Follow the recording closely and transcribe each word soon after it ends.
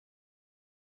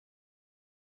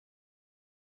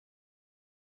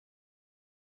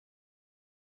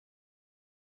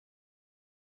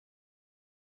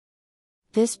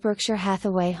This Berkshire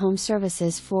Hathaway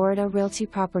HomeServices Florida Realty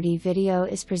property video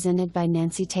is presented by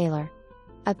Nancy Taylor.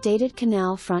 Updated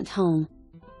canal front home.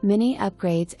 Many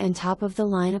upgrades and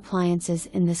top-of-the-line appliances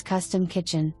in this custom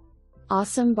kitchen.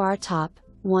 Awesome bar top,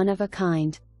 one of a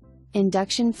kind.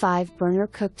 Induction 5-burner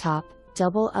cooktop,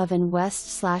 double oven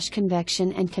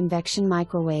west/convection and convection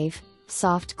microwave,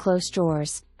 soft close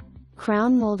drawers.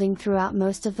 Crown molding throughout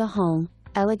most of the home,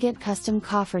 elegant custom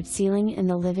coffered ceiling in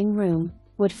the living room,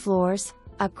 wood floors,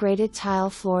 upgraded tile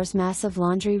floors, massive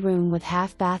laundry room with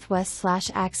half bath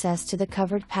west/access to the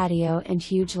covered patio and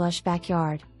huge lush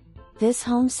backyard. This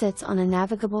home sits on a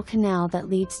navigable canal that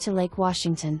leads to Lake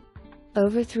Washington.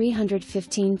 Over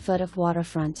 315 foot of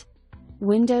waterfront.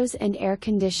 Windows and air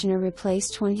conditioner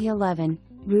replaced 2011,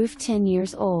 roof 10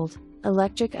 years old,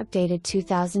 electric updated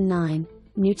 2009,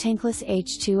 new tankless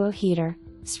H2o heater,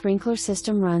 sprinkler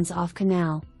system runs off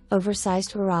canal,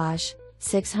 oversized garage,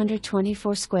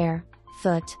 624 square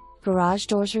foot, garage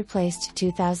doors replaced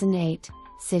 2008,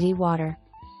 city water.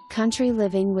 Country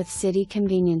living with city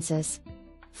conveniences.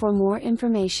 For more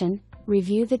information,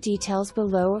 review the details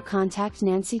below or contact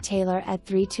Nancy Taylor at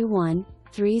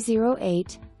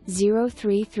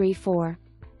 321-308-0334.